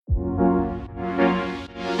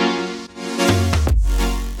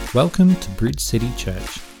Welcome to Bridge City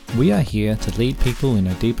Church. We are here to lead people in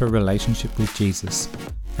a deeper relationship with Jesus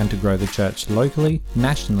and to grow the church locally,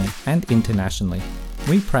 nationally, and internationally.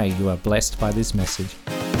 We pray you are blessed by this message.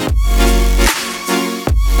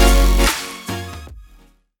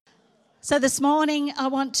 So this morning I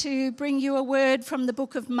want to bring you a word from the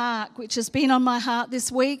book of Mark, which has been on my heart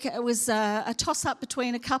this week. It was a toss-up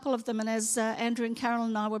between a couple of them, and as Andrew and Carol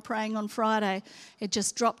and I were praying on Friday, it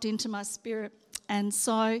just dropped into my spirit. And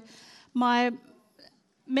so my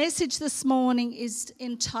message this morning is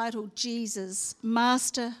entitled Jesus,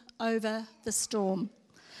 Master over the Storm.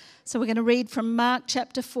 So we're going to read from Mark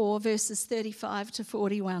chapter 4, verses 35 to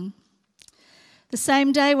 41. The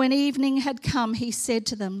same day when evening had come, he said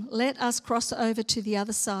to them, "Let us cross over to the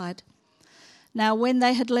other side." Now when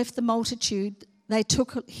they had left the multitude, they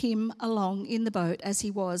took him along in the boat as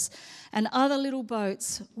he was, and other little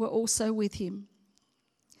boats were also with him.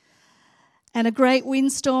 And a great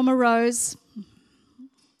windstorm arose,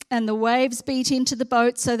 and the waves beat into the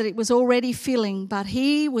boat so that it was already filling, but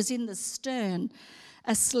he was in the stern,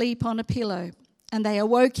 asleep on a pillow. And they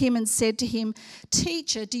awoke him and said to him,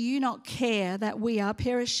 "Teacher, do you not care that we are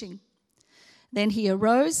perishing?" Then he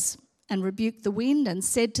arose and rebuked the wind and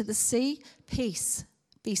said to the sea, "Peace,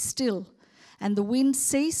 be still." And the wind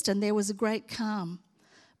ceased, and there was a great calm.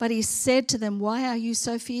 But he said to them, "Why are you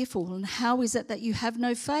so fearful? And how is it that you have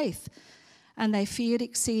no faith?" And they feared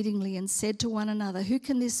exceedingly and said to one another, "Who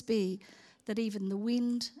can this be, that even the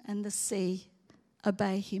wind and the sea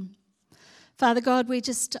obey him?" Father God, we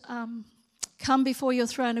just come before your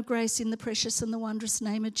throne of grace in the precious and the wondrous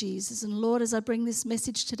name of Jesus. And Lord, as I bring this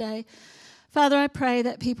message today, Father, I pray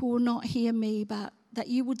that people will not hear me, but that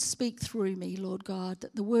you would speak through me, Lord God,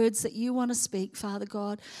 that the words that you want to speak, Father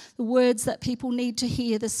God, the words that people need to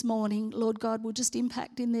hear this morning, Lord God, will just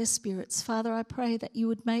impact in their spirits. Father, I pray that you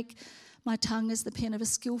would make my tongue as the pen of a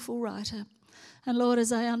skillful writer. And Lord,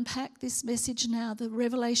 as I unpack this message now, the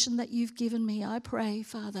revelation that you've given me, I pray,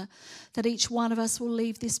 Father, that each one of us will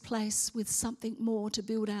leave this place with something more to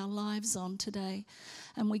build our lives on today.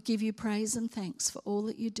 And we give you praise and thanks for all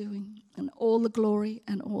that you're doing, and all the glory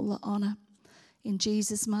and all the honour. In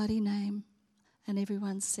Jesus' mighty name. And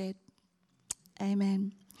everyone said,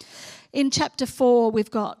 Amen. In chapter 4, we've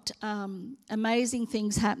got amazing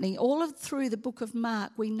things happening. Through the book of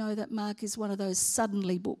Mark, we know that Mark is one of those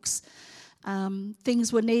suddenly books.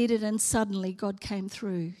 Things were needed and suddenly God came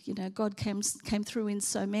through. You know, God came through in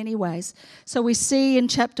so many ways. So we see in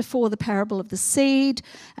chapter 4 the parable of the seed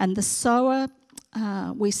and the sower.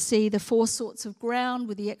 We see the 4 sorts of ground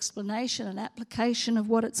with the explanation and application of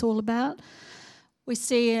what it's all about. We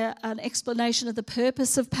see an explanation of the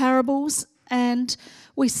purpose of parables, and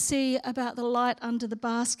we see about the light under the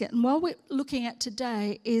basket. And what we're looking at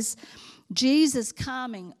today is Jesus'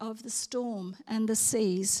 calming of the storm and the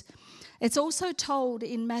seas. It's also told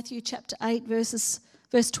in Matthew chapter 8, verse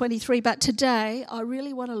 23. But today, I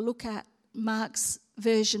really want to look at Mark's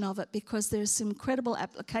version of it, because there are some incredible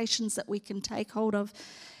applications that we can take hold of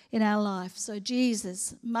in our life. So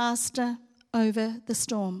Jesus, master over the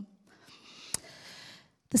storm.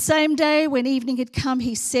 The same day when evening had come,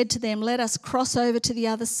 he said to them, "Let us cross over to the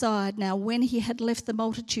other side." Now when he had left the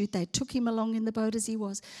multitude, they took him along in the boat as he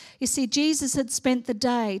was. You see, Jesus had spent the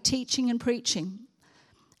day teaching and preaching.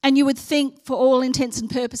 And you would think, for all intents and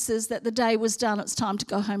purposes, that the day was done, it's time to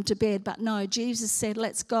go home to bed. But no, Jesus said,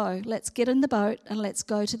 let's go. Let's get in the boat and let's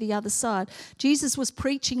go to the other side. Jesus was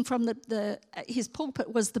preaching from his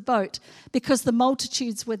pulpit was the boat, because the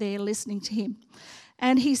multitudes were there listening to him.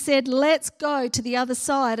 And he said, let's go to the other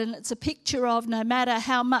side. And it's a picture of no matter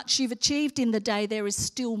how much you've achieved in the day, there is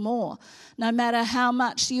still more. No matter how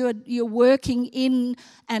much you're working in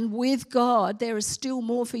and with God, there is still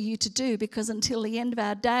more for you to do, because until the end of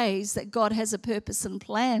our days, that God has a purpose and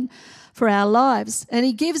plan for our lives. And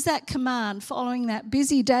he gives that command following that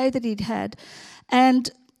busy day that he'd had. And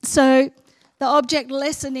so the object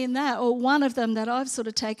lesson in that, or one of them that I've sort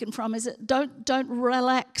of taken from, is that don't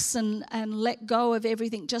relax and let go of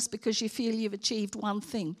everything just because you feel you've achieved one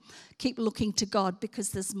thing. Keep looking to God, because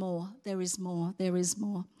there's more. There is more. There is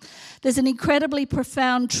more. There's an incredibly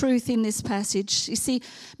profound truth in this passage. You see,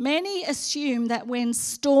 many assume that when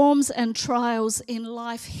storms and trials in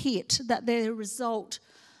life hit, that they're a result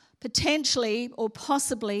potentially or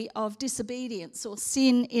possibly of disobedience or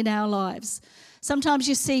sin in our lives. Sometimes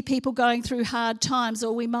you see people going through hard times,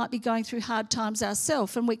 or we might be going through hard times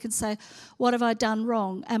ourselves, and we can say, what have I done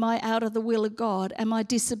wrong? Am I out of the will of God? Am I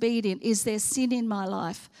disobedient? Is there sin in my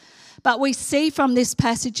life? But we see from this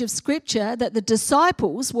passage of Scripture that the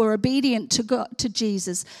disciples were obedient to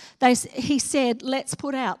Jesus. He said, let's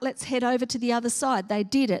put out, let's head over to the other side. They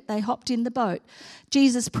did it. They hopped in the boat.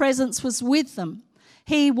 Jesus' presence was with them.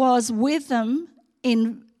 He was with them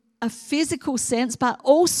in a physical sense, but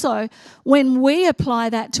also when we apply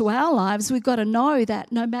that to our lives, we've got to know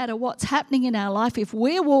that no matter what's happening in our life, if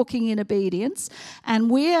we're walking in obedience and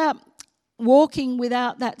we're walking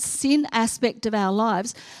without that sin aspect of our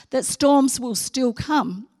lives, that storms will still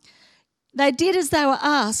come. They did as they were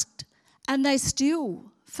asked, and they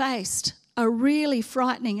still faced a really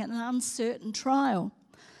frightening and uncertain trial.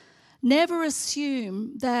 Never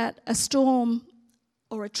assume that a storm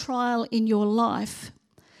or a trial in your life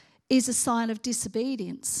is a sign of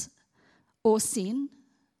disobedience or sin,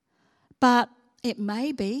 but it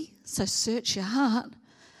may be, so search your heart.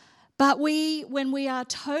 But when we are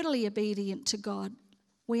totally obedient to God,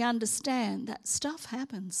 we understand that stuff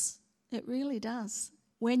happens. It really does.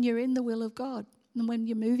 When you're in the will of God and when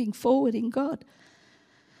you're moving forward in God.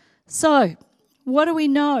 So, what do we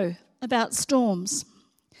know about storms?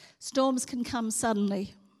 Storms can come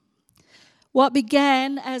suddenly. What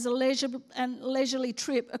began as a leisurely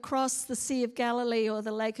trip across the Sea of Galilee or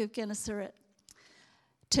the Lake of Gennesaret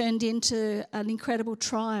turned into an incredible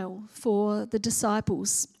trial for the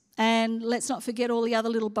disciples. And let's not forget all the other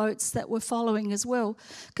little boats that were following as well,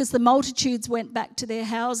 because the multitudes went back to their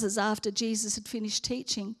houses after Jesus had finished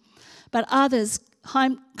teaching. But others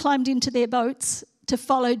climbed into their boats to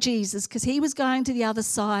follow Jesus because he was going to the other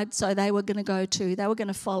side, so they were going to go too. They were going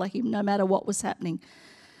to follow him no matter what was happening.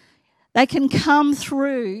 They can come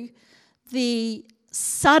through the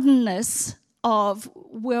suddenness of,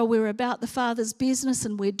 well, we're about the Father's business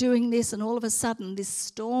and we're doing this, and all of a sudden this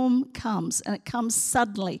storm comes, and it comes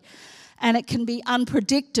suddenly, and it can be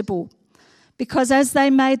unpredictable because as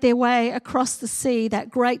they made their way across the sea,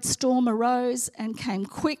 that great storm arose and came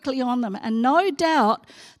quickly on them, and no doubt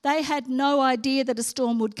they had no idea that a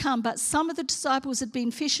storm would come, but some of the disciples had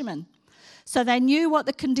been fishermen. So they knew what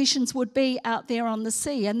the conditions would be out there on the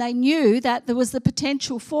sea, and they knew that there was the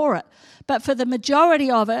potential for it. But for the majority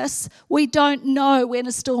of us, we don't know when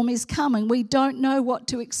a storm is coming. We don't know what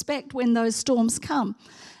to expect when those storms come.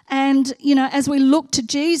 And, you know, as we look to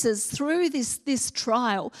Jesus through this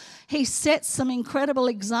trial, he sets some incredible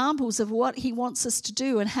examples of what he wants us to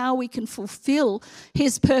do and how we can fulfill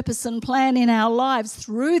his purpose and plan in our lives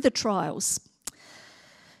through the trials.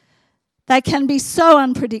 They can be so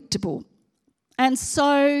unpredictable. And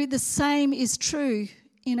so the same is true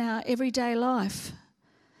in our everyday life.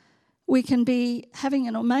 We can be having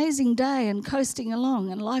an amazing day and coasting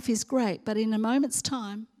along and life is great, but in a moment's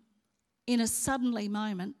time, in a suddenly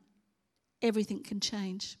moment, everything can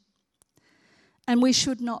change. And we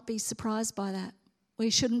should not be surprised by that. We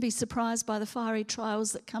shouldn't be surprised by the fiery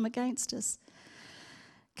trials that come against us.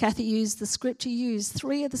 Kathy used the scripture, used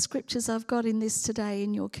 3 of the scriptures I've got in this today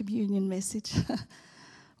in your communion message.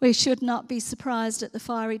 We should not be surprised at the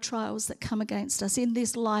fiery trials that come against us. In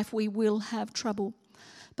this life we will have trouble,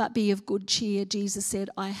 but be of good cheer. Jesus said,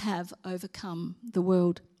 I have overcome the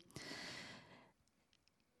world.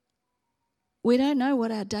 We don't know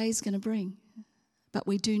what our day is going to bring, but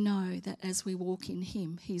we do know that as we walk in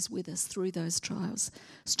him, he's with us through those trials.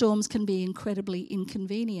 Storms can be incredibly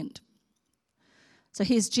inconvenient. So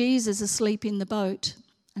here's Jesus asleep in the boat,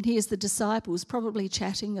 and here's the disciples probably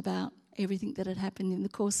chatting about everything that had happened in the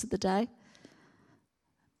course of the day.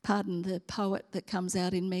 Pardon the poet that comes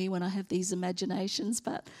out in me when I have these imaginations,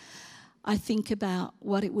 but I think about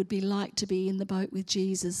what it would be like to be in the boat with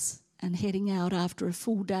Jesus and heading out after a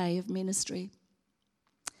full day of ministry.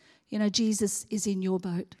 You know, Jesus is in your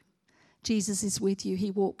boat. Jesus is with you.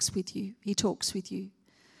 He walks with you. He talks with you.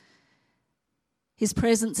 His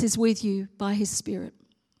presence is with you by his Spirit.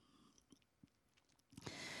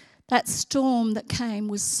 That storm that came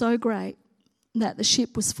was so great that the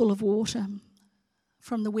ship was full of water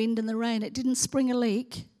from the wind and the rain. It didn't spring a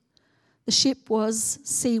leak. The ship was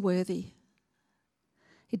seaworthy.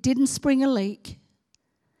 It didn't spring a leak,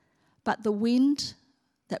 but the wind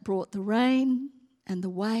that brought the rain and the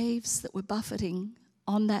waves that were buffeting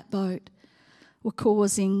on that boat were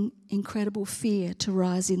causing incredible fear to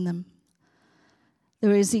rise in them.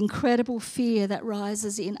 There is incredible fear that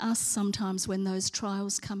rises in us sometimes when those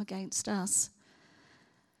trials come against us.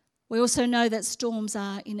 We also know that storms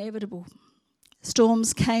are inevitable.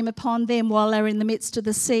 Storms came upon them while they were in the midst of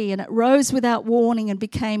the sea, and it rose without warning and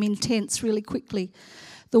became intense really quickly.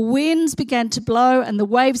 The winds began to blow and the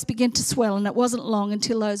waves began to swell, and it wasn't long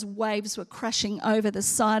until those waves were crashing over the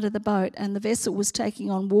side of the boat and the vessel was taking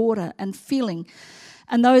on water and filling.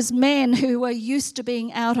 And those men who were used to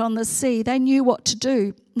being out on the sea, they knew what to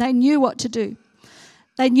do. They knew what to do.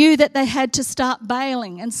 They knew that they had to start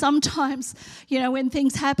bailing. And sometimes, when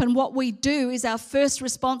things happen, what we do is our first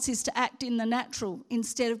response is to act in the natural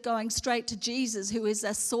instead of going straight to Jesus, who is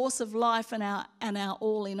a source of life and our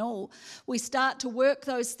all in all. We start to work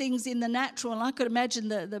those things in the natural. And I could imagine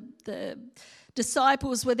the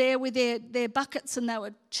disciples were there with their buckets, and they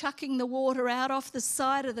were chucking the water out off the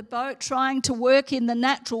side of the boat, trying to work in the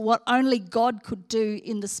natural what only God could do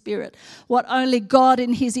in the Spirit, what only God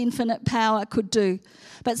in his infinite power could do.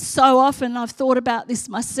 But so often, I've thought about this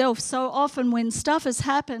myself, so often when stuff has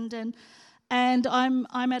happened and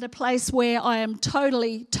I'm at a place where I am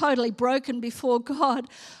totally broken before God,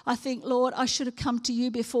 I think, Lord, I should have come to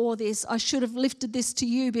you before this. I should have lifted this to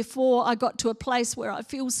you before I got to a place where I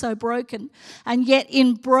feel so broken. And yet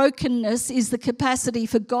in brokenness is the capacity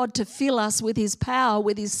for God to fill us with his power,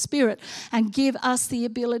 with his Spirit, and give us the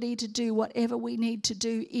ability to do whatever we need to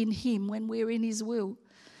do in him when we're in his will.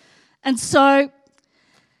 And so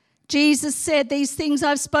Jesus said, these things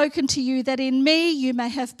I've spoken to you, that in me you may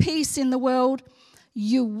have peace in the world.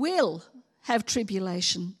 You will have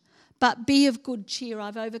tribulation, but be of good cheer.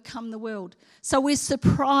 I've overcome the world. So we're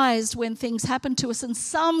surprised when things happen to us. And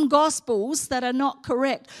some gospels that are not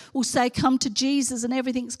correct will say, come to Jesus and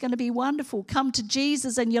everything's going to be wonderful. Come to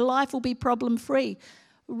Jesus and your life will be problem-free.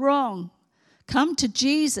 Wrong. Come to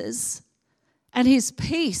Jesus and his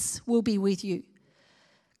peace will be with you.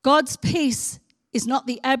 God's peace is not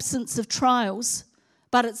the absence of trials,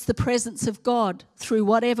 but it's the presence of God through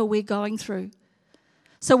whatever we're going through.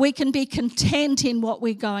 So we can be content in what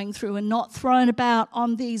we're going through and not thrown about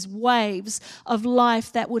on these waves of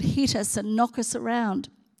life that would hit us and knock us around.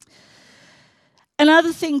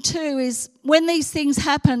 Another thing too is when these things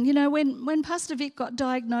happen, when Pastor Vic got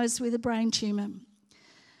diagnosed with a brain tumour,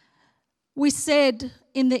 we said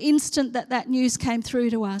in the instant that news came through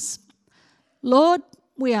to us, Lord,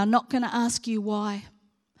 we are not going to ask you why,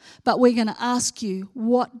 but we're going to ask you,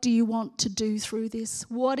 what do you want to do through this?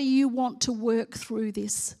 What do you want to work through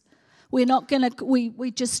this? We're not going to,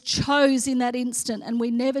 we just chose in that instant, and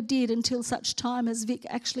we never did until such time as Vic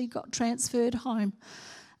actually got transferred home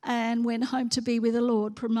and went home to be with the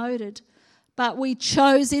Lord, promoted. But we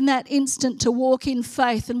chose in that instant to walk in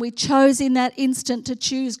faith, and we chose in that instant to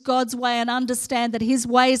choose God's way and understand that his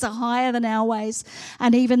ways are higher than our ways.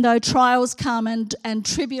 And even though trials come and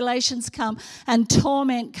tribulations come and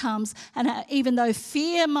torment comes, and even though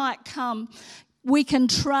fear might come, we can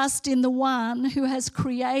trust in the one who has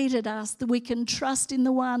created us, that we can trust in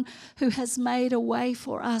the one who has made a way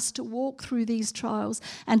for us to walk through these trials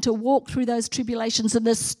and to walk through those tribulations and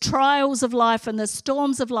the trials of life and the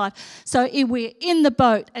storms of life. So if we're in the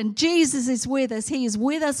boat and Jesus is with us, he is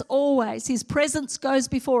with us always. His presence goes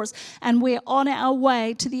before us and we're on our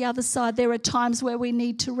way to the other side. There are times where we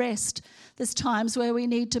need to rest. There's times where we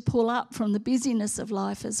need to pull up from the busyness of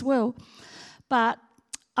life as well. But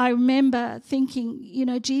I remember thinking,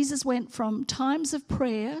 Jesus went from times of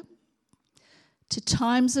prayer to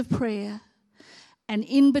times of prayer. And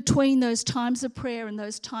in between those times of prayer and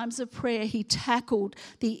those times of prayer, he tackled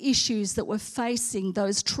the issues that we're facing,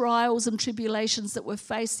 those trials and tribulations that we're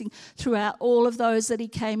facing throughout all of those that he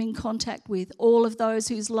came in contact with, all of those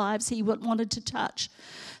whose lives he wanted to touch.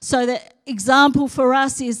 So the example for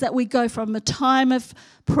us is that we go from a time of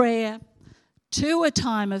prayer to a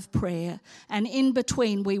time of prayer, and in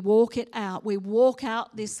between we walk it out. We walk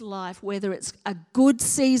out this life, whether it's a good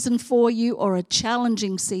season for you or a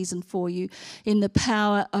challenging season for you, in the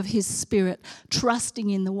power of his Spirit,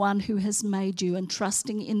 trusting in the one who has made you and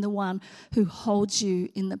trusting in the one who holds you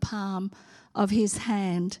in the palm of his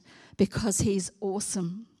hand, because he's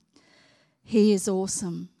awesome. He is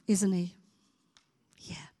awesome, isn't he?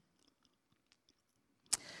 Yeah.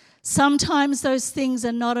 Sometimes those things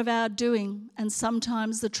are not of our doing, and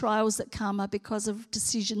sometimes the trials that come are because of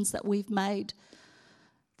decisions that we've made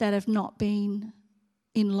that have not been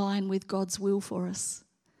in line with God's will for us.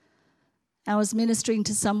 I was ministering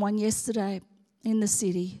to someone yesterday in the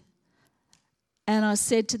city, and I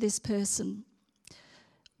said to this person,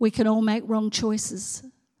 we can all make wrong choices,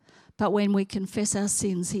 but when we confess our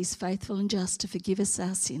sins, he's faithful and just to forgive us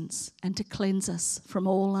our sins and to cleanse us from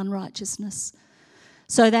all unrighteousness.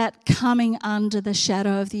 So that coming under the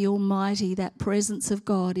shadow of the Almighty, that presence of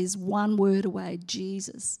God, is one word away,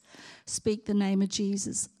 Jesus. Speak the name of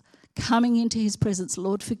Jesus. Coming into his presence,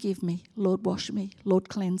 Lord, forgive me. Lord, wash me. Lord,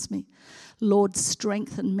 cleanse me. Lord,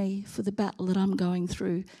 strengthen me for the battle that I'm going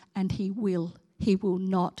through. And he will. He will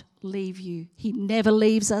not leave you. He never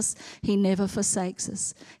leaves us. He never forsakes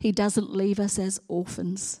us. He doesn't leave us as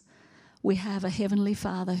orphans. we have a Heavenly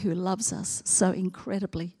Father who loves us so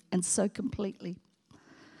incredibly and so completely.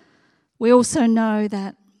 We also know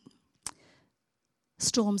that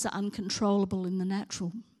storms are uncontrollable in the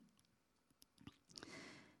natural.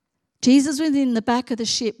 Jesus was in the back of the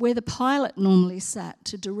ship where the pilot normally sat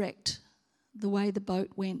to direct the way the boat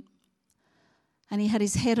went. And he had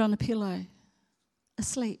his head on a pillow,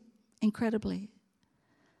 asleep, incredibly.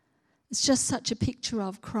 It's just such a picture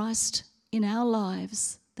of Christ in our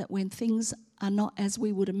lives, that when things are not as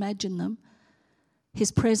we would imagine them,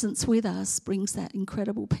 his presence with us brings that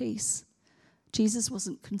incredible peace. Jesus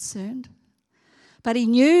wasn't concerned. But he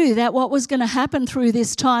knew that what was going to happen through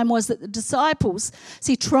this time was that the disciples,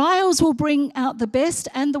 see, trials will bring out the best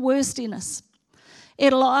and the worst in us.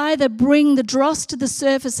 It'll either bring the dross to the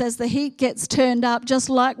surface as the heat gets turned up, just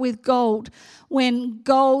like with gold. When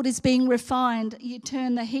gold is being refined, you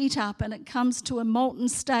turn the heat up and it comes to a molten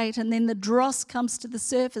state, and then the dross comes to the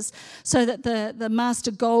surface so that the master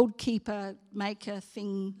gold keeper, maker,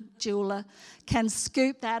 thing, jeweler, can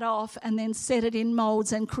scoop that off and then set it in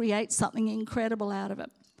molds and create something incredible out of it.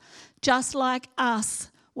 Just like us,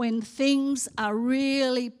 when things are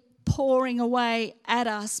really pouring away at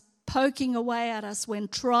us, poking away at us, when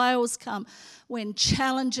trials come, when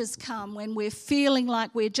challenges come, when we're feeling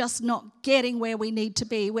like we're just not getting where we need to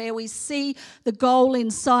be, where we see the goal in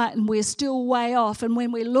sight and we're still way off. And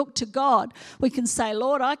when we look to God, we can say,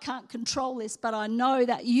 Lord, I can't control this, but I know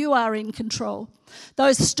that you are in control.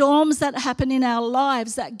 Those storms that happen in our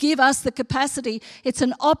lives that give us the capacity, it's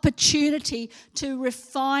an opportunity to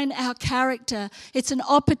refine our character. It's an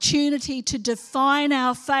opportunity to define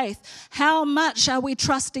our faith. How much are we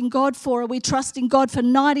trusting God for? Are we trusting God for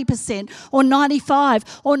 90% or 95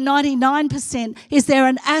 or 99%? Is there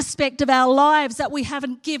an aspect of our lives that we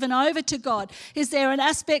haven't given over to God? Is there an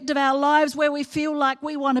aspect of our lives where we feel like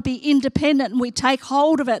we want to be independent and we take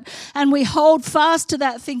hold of it and we hold fast to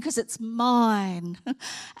that thing because it's mine? And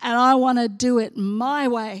I want to do it my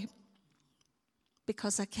way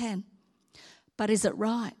because I can. But is it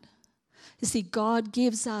right? You see, God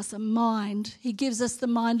gives us a mind. He gives us the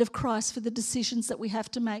mind of Christ for the decisions that we have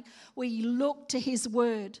to make. We look to his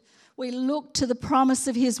word. We look to the promise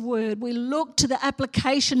of his word. We look to the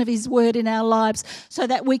application of his word in our lives so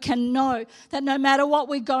that we can know that no matter what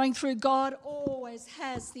we're going through, God always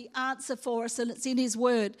has the answer for us, and it's in his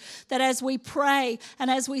word. That as we pray and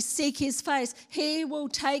as we seek his face, he will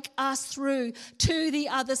take us through to the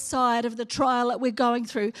other side of the trial that we're going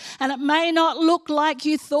through. And it may not look like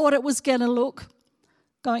you thought it was going to look,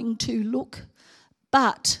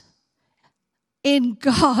 but in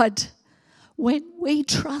God, when we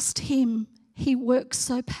trust him, he works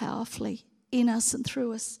so powerfully in us and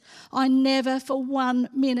through us. I never for 1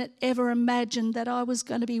 minute ever imagined that I was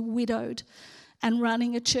going to be widowed and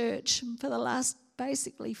running a church for the last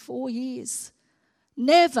basically 4 years.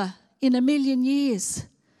 Never in a million years.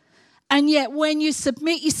 And yet when you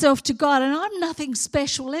submit yourself to God, and I'm nothing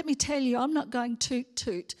special, let me tell you, I'm not going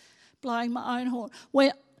toot, blowing my own horn.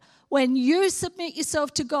 When you submit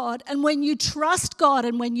yourself to God and when you trust God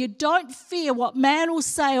and when you don't fear what man will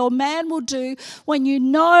say or man will do, when you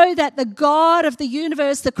know that the God of the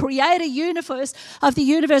universe, the creator universe of the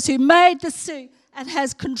universe who made the sea and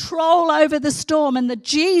has control over the storm, and the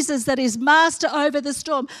Jesus that is master over the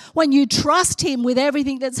storm, when you trust him with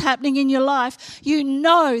everything that's happening in your life, you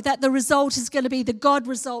know that the result is going to be the God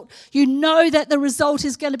result. You know that the result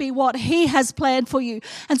is going to be what he has planned for you.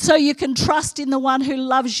 And so you can trust in the one who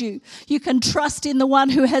loves you. You can trust in the one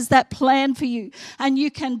who has that plan for you. And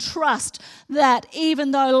you can trust that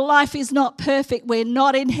even though life is not perfect, we're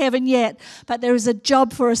not in heaven yet, but there is a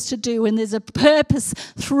job for us to do and there's a purpose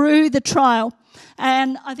through the trial.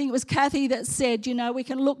 And I think it was Kathy that said, you know, we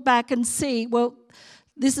can look back and see, well,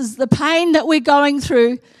 this is the pain that we're going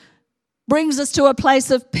through brings us to a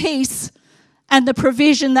place of peace and the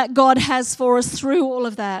provision that God has for us through all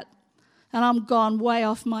of that. And I'm gone way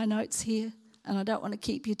off my notes here, and I don't want to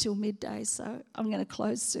keep you till midday, so I'm going to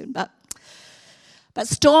close soon. But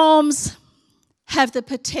storms have the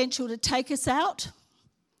potential to take us out,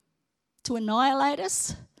 to annihilate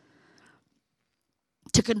us,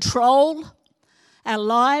 to control our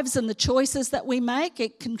lives and the choices that we make.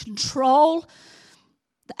 It can control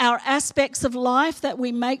our aspects of life that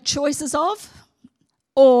we make choices of,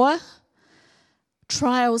 or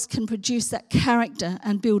trials can produce that character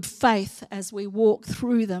and build faith as we walk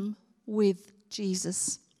through them with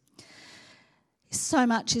Jesus. So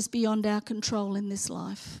much is beyond our control in this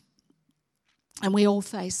life, and we all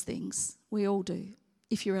face things. We all do.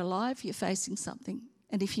 If you're alive, you're facing something,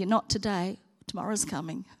 and if you're not today, tomorrow's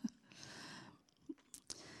coming.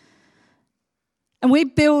 And we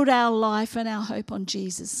build our life and our hope on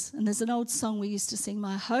Jesus. And there's an old song we used to sing,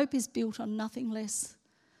 my hope is built on nothing less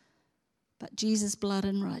but Jesus' blood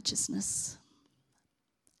and righteousness.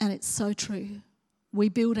 And it's so true. We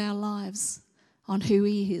build our lives on who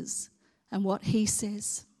he is and what he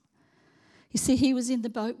says. You see, he was in the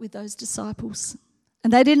boat with those disciples.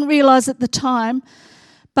 And they didn't realise at the time,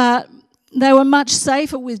 but they were much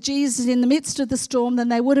safer with Jesus in the midst of the storm than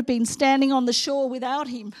they would have been standing on the shore without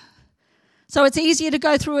him. So it's easier to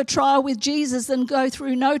go through a trial with Jesus than go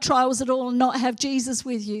through no trials at all and not have Jesus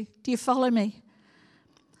with you. Do you follow me?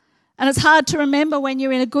 And it's hard to remember when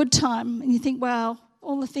you're in a good time and you think, wow,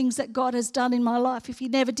 all the things that God has done in my life, if he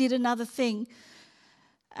never did another thing.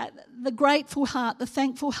 The grateful heart, the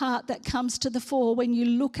thankful heart that comes to the fore when you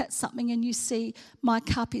look at something and you see my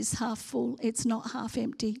cup is half full, it's not half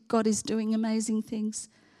empty. God is doing amazing things.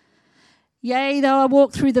 Yea, though I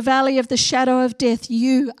walk through the valley of the shadow of death,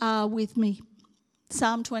 you are with me.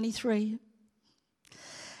 Psalm 23.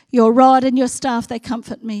 Your rod and your staff, they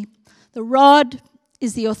comfort me. The rod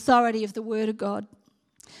is the authority of the word of God.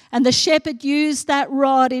 And the shepherd used that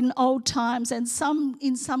rod in old times, and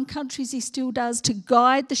in some countries he still does, to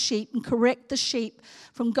guide the sheep and correct the sheep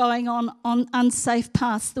from going on unsafe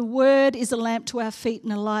paths. The word is a lamp to our feet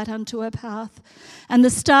and a light unto our path. And the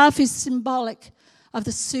staff is symbolic of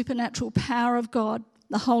the supernatural power of God,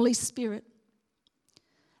 the Holy Spirit,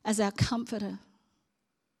 as our comforter,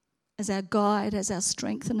 as our guide, as our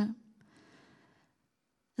strengthener,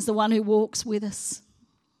 as the one who walks with us.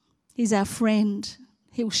 He's our friend.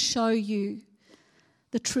 He'll show you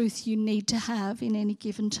the truth you need to have in any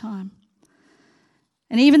given time.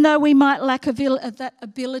 And even though we might lack that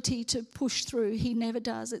ability to push through, he never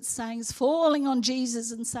does. It's falling on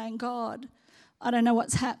Jesus and saying, God, I don't know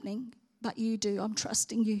what's happening, but you do. I'm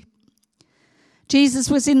trusting you. Jesus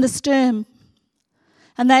was in the stern,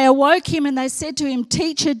 and they awoke him and they said to him,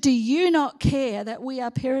 Teacher, do you not care that we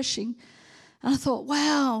are perishing? And I thought,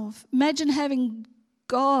 wow, imagine having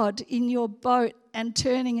God in your boat and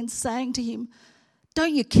turning and saying to him,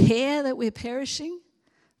 don't you care that we're perishing?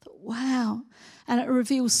 I thought, wow. And it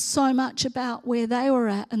reveals so much about where they were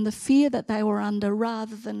at and the fear that they were under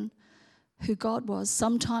rather than who God was.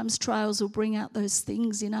 Sometimes trials will bring out those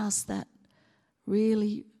things in us that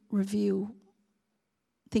really reveal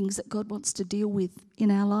things that God wants to deal with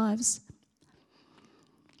in our lives.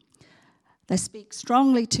 They speak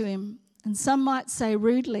strongly to him, and some might say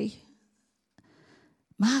rudely,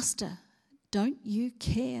 Master, don't you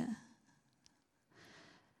care?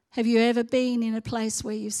 Have you ever been in a place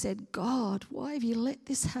where you said, God, why have you let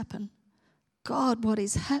this happen? God, what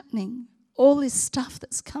is happening? All this stuff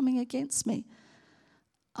that's coming against me.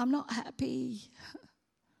 I'm not happy.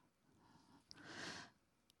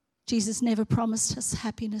 Jesus never promised us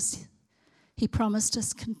happiness. He promised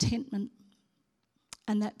us contentment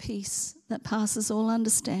and that peace that passes all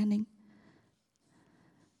understanding.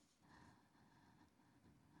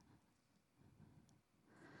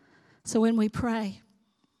 So when we pray,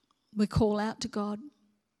 we call out to God,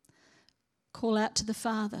 call out to the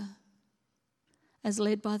Father as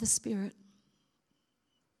led by the Spirit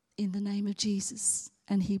in the name of Jesus,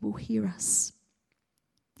 and he will hear us.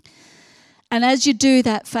 And as you do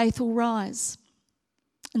that, faith will rise.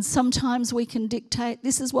 And sometimes we can dictate,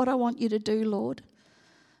 this is what I want you to do, Lord.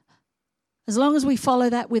 As long as we follow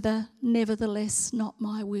that with a nevertheless, not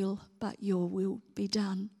my will, but your will be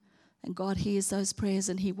done. And God hears those prayers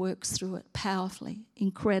and he works through it powerfully,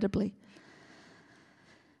 incredibly.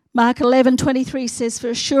 Mark 11:23 says, For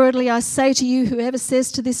assuredly I say to you, whoever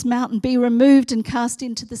says to this mountain, be removed and cast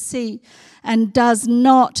into the sea, and does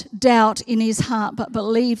not doubt in his heart, but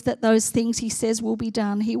believe that those things he says will be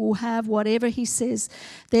done, he will have whatever he says.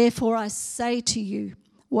 Therefore I say to you,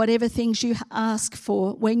 whatever things you ask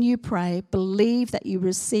for when you pray, believe that you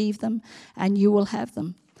receive them and you will have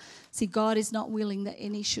them. See, God is not willing that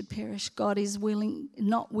any should perish. God is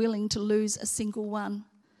not willing to lose a single one.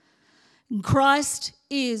 And Christ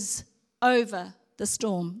is over the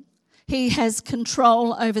storm. He has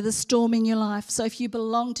control over the storm in your life. So if you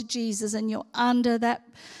belong to Jesus and you're under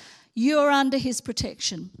his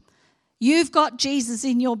protection. You've got Jesus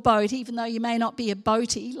in your boat, even though you may not be a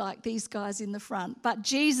boatie like these guys in the front. But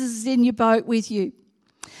Jesus is in your boat with you.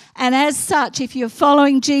 And as such, if you're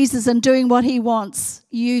following Jesus and doing what he wants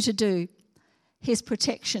you to do, his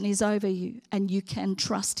protection is over you and you can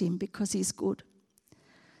trust him because he's good.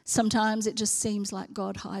 Sometimes it just seems like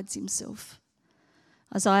God hides himself.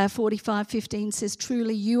 Isaiah 45:15 says,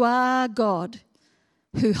 Truly you are God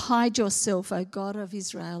who hide yourself, O God of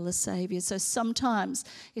Israel, the Saviour. So sometimes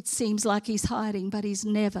it seems like he's hiding, but he's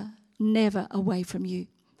never, never away from you.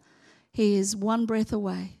 He is one breath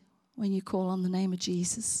away, when you call on the name of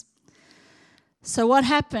Jesus. So what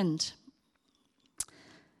happened?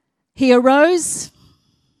 He arose,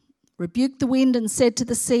 rebuked the wind and said to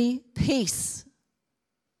the sea, "Peace,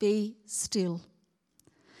 be still."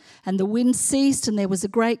 And the wind ceased and there was a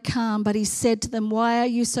great calm. But he said to them, "Why are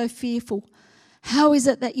you so fearful? How is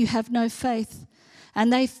it that you have no faith?"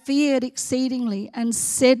 And they feared exceedingly and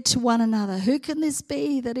said to one another, "Who can this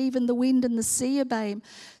be that even the wind and the sea obey him?"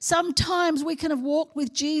 Sometimes we can have walked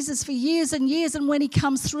with Jesus for years and years, and when he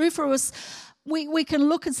comes through for us, we can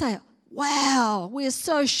look and say, "Wow, we're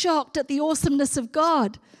so shocked at the awesomeness of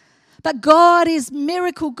God." But God is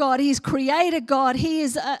miracle God. He is creator God. He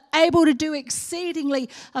is able to do exceedingly,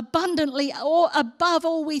 abundantly, or above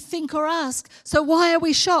all we think or ask. So why are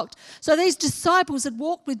we shocked? So these disciples had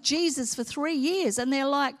walked with Jesus for 3 years and they're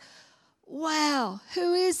like, "Wow,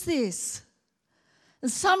 who is this?"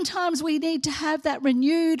 And sometimes we need to have that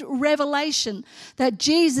renewed revelation that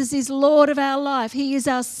Jesus is Lord of our life. He is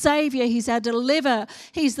our Saviour. He's our deliverer.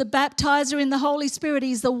 He's the baptizer in the Holy Spirit.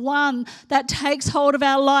 He's the one that takes hold of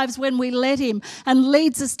our lives when we let him and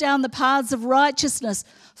leads us down the paths of righteousness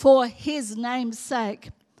for his name's sake.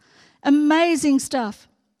 Amazing stuff.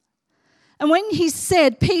 And when he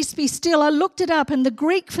said, "Peace, be still," I looked it up, and the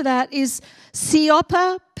Greek for that is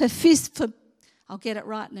siopa pephisphos. I'll get it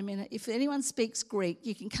right in a minute. If anyone speaks Greek,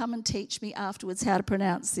 you can come and teach me afterwards how to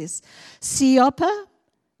pronounce this. Siopa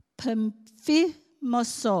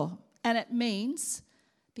pemphimoso. And it means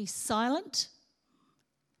be silent,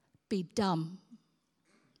 be dumb.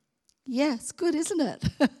 Yeah, it's good, isn't it?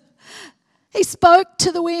 He spoke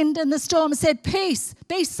to the wind and the storm and said, "Peace,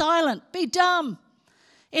 be silent, be dumb."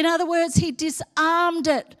 In other words, he disarmed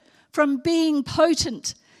it from being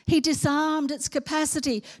potent. He disarmed its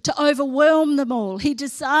capacity to overwhelm them all. He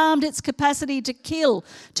disarmed its capacity to kill,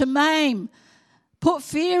 to maim, put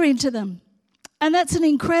fear into them. And that's an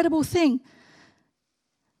incredible thing.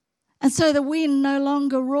 And so the wind no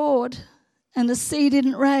longer roared and the sea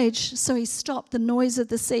didn't rage. So he stopped the noise of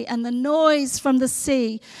the sea. And the noise from the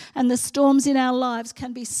sea and the storms in our lives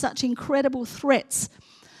can be such incredible threats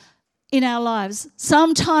in our lives.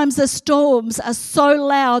 Sometimes the storms are so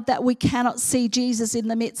loud that we cannot see Jesus in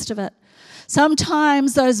the midst of it.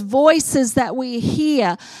 Sometimes those voices that we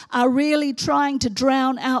hear are really trying to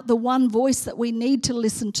drown out the one voice that we need to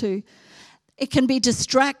listen to. It can be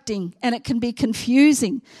distracting and it can be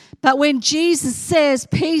confusing. But when Jesus says,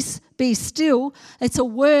 "Peace, be still," it's a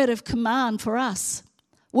word of command for us.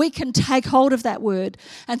 We can take hold of that word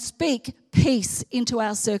and speak peace into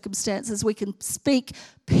our circumstances. We can speak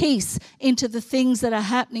peace into the things that are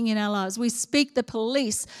happening in our lives. We speak the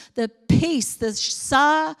peace, the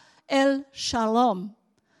Sar El Shalom,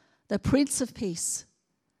 the Prince of Peace,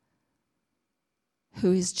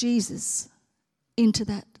 who is Jesus, into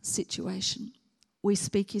that situation. We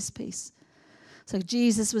speak his peace. So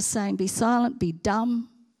Jesus was saying, "Be silent, be dumb,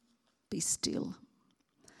 be still."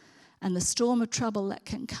 And the storm of trouble that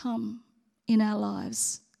can come in our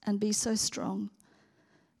lives and be so strong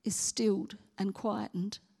is stilled and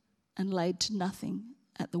quietened and laid to nothing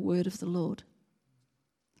at the word of the Lord.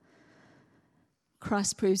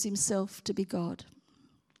 Christ proves himself to be God.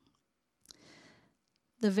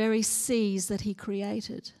 The very seas that he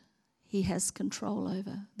created, he has control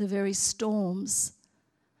over. The very storms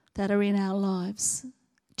that are in our lives,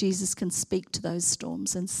 Jesus can speak to those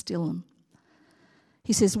storms and still them.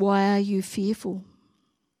 He says, "Why are you fearful?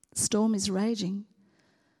 The storm is raging.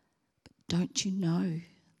 But don't you know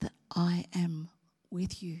that I am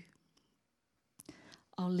with you?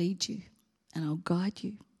 I'll lead you and I'll guide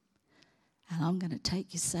you. And I'm going to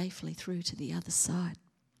take you safely through to the other side."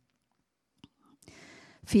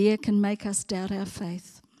 Fear can make us doubt our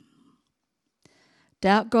faith,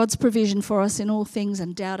 doubt God's provision for us in all things,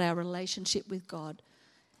 and doubt our relationship with God.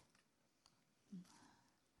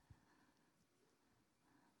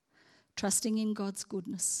 Trusting in God's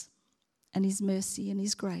goodness and his mercy and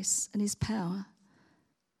his grace and his power.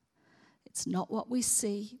 It's not what we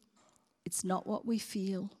see. It's not what we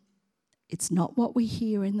feel. It's not what we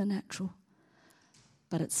hear in the natural.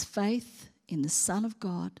 But it's faith in the Son of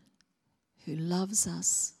God who loves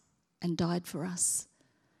us and died for us.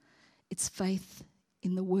 It's faith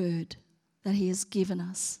in the word that he has given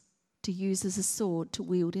us to use as a sword to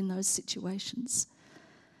wield in those situations.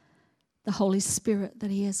 The Holy Spirit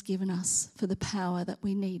that he has given us for the power that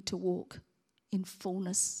we need to walk in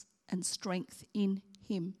fullness and strength in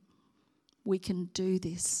him. We can do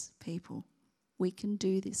this, people. We can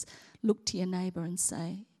do this. Look to your neighbour and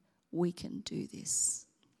say, "We can do this."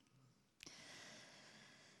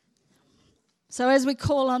 So as we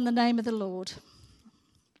call on the name of the Lord,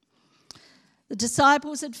 The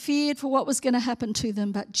disciples had feared for what was going to happen to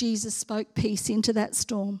them, but Jesus spoke peace into that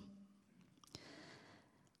storm.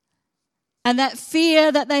 And that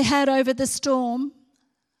fear that they had over the storm,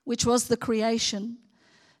 which was the creation,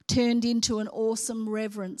 turned into an awesome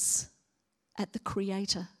reverence at the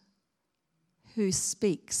Creator who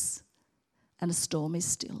speaks and a storm is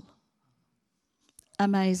still.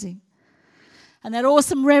 Amazing. And that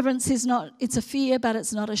awesome reverence it's a fear, but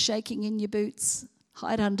it's not a shaking in your boots,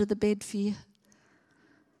 hide under the bed fear.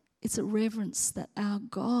 It's a reverence that our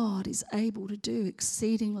God is able to do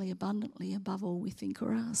exceedingly abundantly above all we think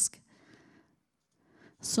or ask.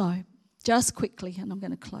 So, just quickly, and I'm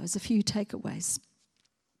going to close, a few takeaways.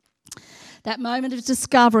 That moment of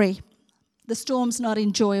discovery, the storm's not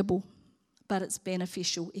enjoyable, but it's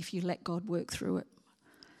beneficial if you let God work through it.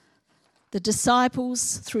 The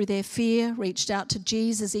disciples, through their fear, reached out to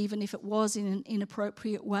Jesus, even if it was in an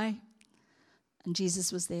inappropriate way, and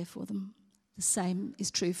Jesus was there for them. The same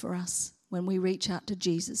is true for us. When we reach out to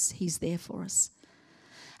Jesus, He's there for us.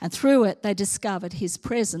 And through it, they discovered His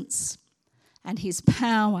presence and His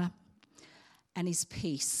power and His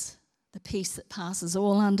peace, the peace that passes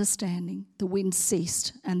all understanding. The wind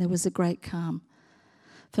ceased and there was a great calm.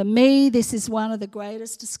 For me, this is one of the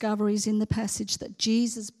greatest discoveries in the passage, that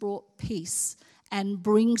Jesus brought peace and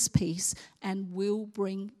brings peace and will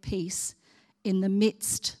bring peace in the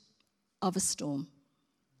midst of a storm.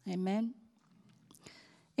 Amen.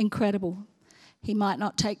 Incredible. He might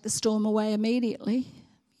not take the storm away immediately.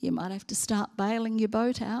 You might have to start bailing your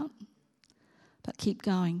boat out, but keep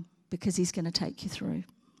going because He's going to take you through.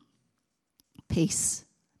 Peace,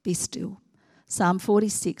 be still. Psalm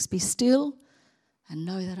 46, be still and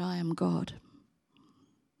know that I am God.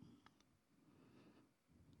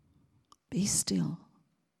 Be still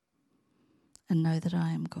and know that I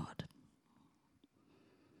am God.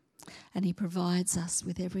 And He provides us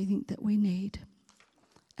with everything that we need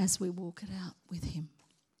as we walk it out with Him.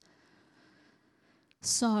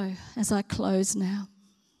 So, as I close now,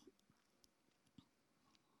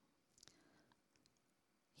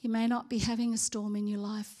 you may not be having a storm in your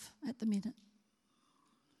life at the minute,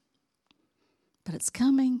 but it's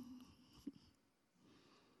coming.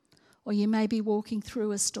 Or you may be walking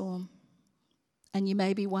through a storm and you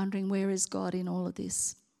may be wondering, where is God in all of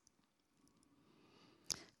this?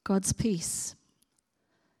 God's peace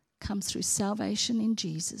comes through salvation in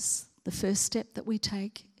Jesus. The first step that we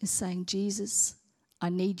take is saying, Jesus, I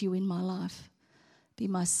need you in my life. Be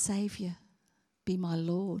my Saviour. Be my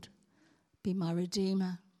Lord. Be my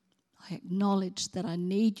Redeemer. I acknowledge that I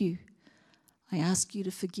need you. I ask you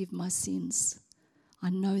to forgive my sins. I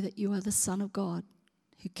know that you are the Son of God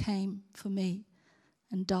who came for me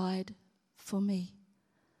and died for me.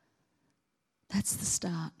 That's the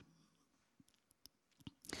start.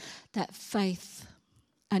 That faith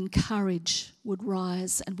and courage would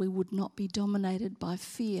rise and we would not be dominated by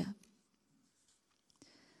fear.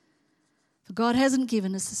 For God hasn't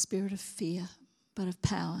given us a spirit of fear, but of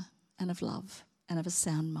power and of love and of a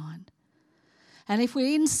sound mind. And if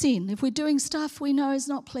we're in sin, if we're doing stuff we know is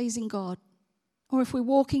not pleasing God, or if we're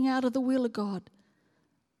walking out of the will of God,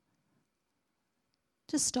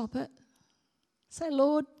 just stop it. Say,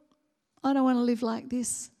 Lord, I don't want to live like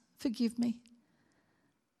this. Forgive me.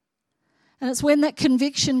 And it's when that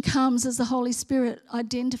conviction comes as the Holy Spirit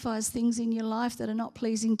identifies things in your life that are not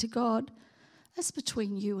pleasing to God. That's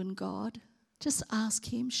between you and God. Just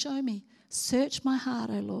ask Him, show me. Search my heart,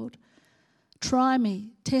 O Lord. Try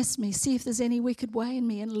me, test me, see if there's any wicked way in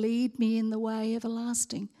me and lead me in the way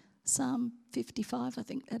everlasting. Psalm 55, I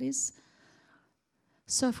think that is.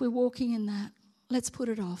 So if we're walking in that, let's put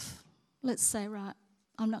it off. Let's say, right,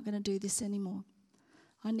 I'm not going to do this anymore.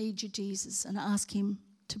 I need you, Jesus, and ask Him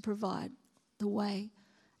to provide the way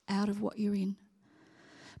out of what you're in.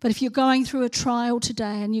 But if you're going through a trial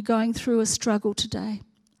today and you're going through a struggle today,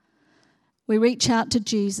 we reach out to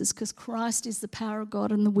Jesus because Christ is the power of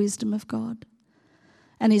God and the wisdom of God.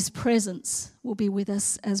 And His presence will be with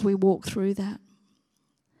us as we walk through that.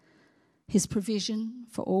 His provision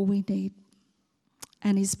for all we need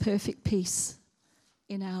and His perfect peace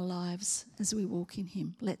in our lives as we walk in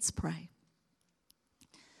Him. Let's pray.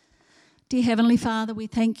 Dear Heavenly Father, we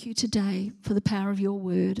thank you today for the power of your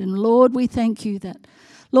word. And Lord, we thank you that,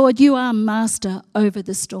 Lord, you are master over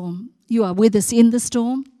the storm. You are with us in the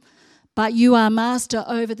storm, but you are master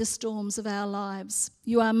over the storms of our lives.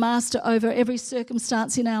 You are master over every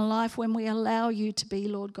circumstance in our life when we allow you to be,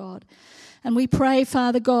 Lord God. And we pray,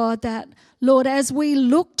 Father God, that, Lord, as we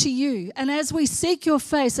look to you and as we seek your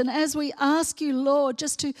face and as we ask you, Lord,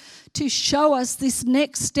 just to show us this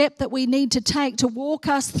next step that we need to take to walk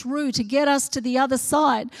us through, to get us to the other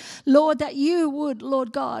side, Lord, that you would,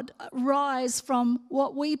 Lord God, rise from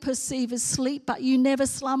what we perceive as sleep, but you never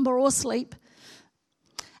slumber or sleep,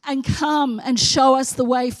 and come and show us the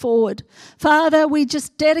way forward. Father, we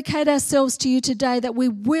just dedicate ourselves to you today that we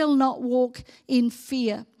will not walk in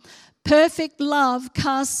fear. Perfect love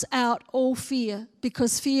casts out all fear,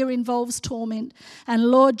 because fear involves torment. And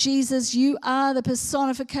Lord Jesus, you are the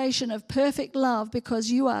personification of perfect love, because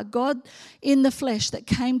you are God in the flesh that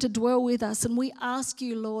came to dwell with us. And we ask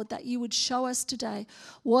you, Lord, that you would show us today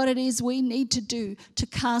what it is we need to do to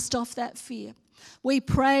cast off that fear. We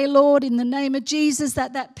pray, Lord, in the name of Jesus,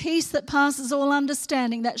 that peace that passes all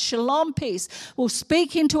understanding, that shalom peace, will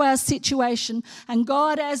speak into our situation. And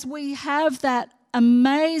God, as we have that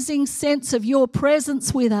amazing sense of your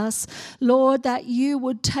presence with us, Lord, that you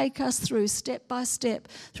would take us through step by step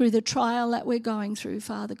through the trial that we're going through,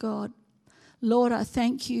 Father God. Lord, I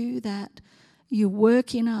thank you that you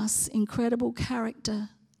work in us incredible character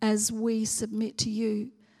as we submit to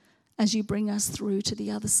you, as you bring us through to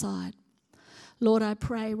the other side. Lord, I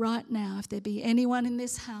pray right now, if there be anyone in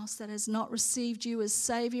this house that has not received you as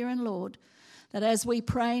Saviour and Lord, that as we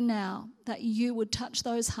pray now, that you would touch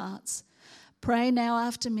those hearts. Pray now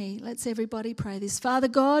after me. Let's everybody pray this. Father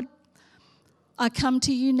God, I come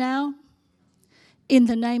to you now in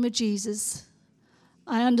the name of Jesus.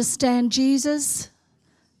 I understand Jesus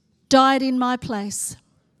died in my place,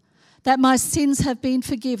 that my sins have been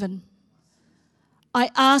forgiven. I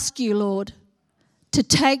ask you, Lord, to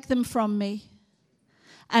take them from me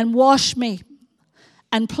and wash me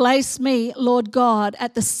and place me, Lord God,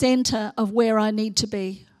 at the center of where I need to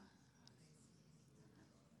be.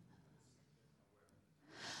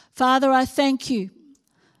 Father, I thank you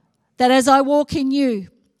that as I walk in you,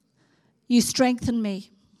 you strengthen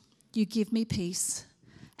me, you give me peace,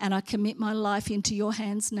 and I commit my life into your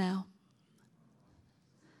hands now.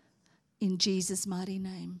 In Jesus' mighty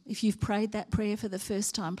name. If you've prayed that prayer for the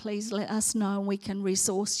first time, please let us know and we can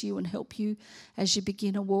resource you and help you as you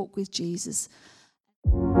begin a walk with Jesus.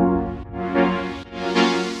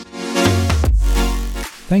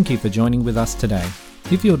 Thank you for joining with us today.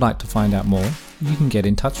 If you would like to find out more, you can get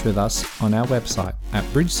in touch with us on our website at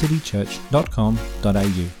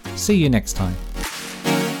bridgecitychurch.com.au. See you next time.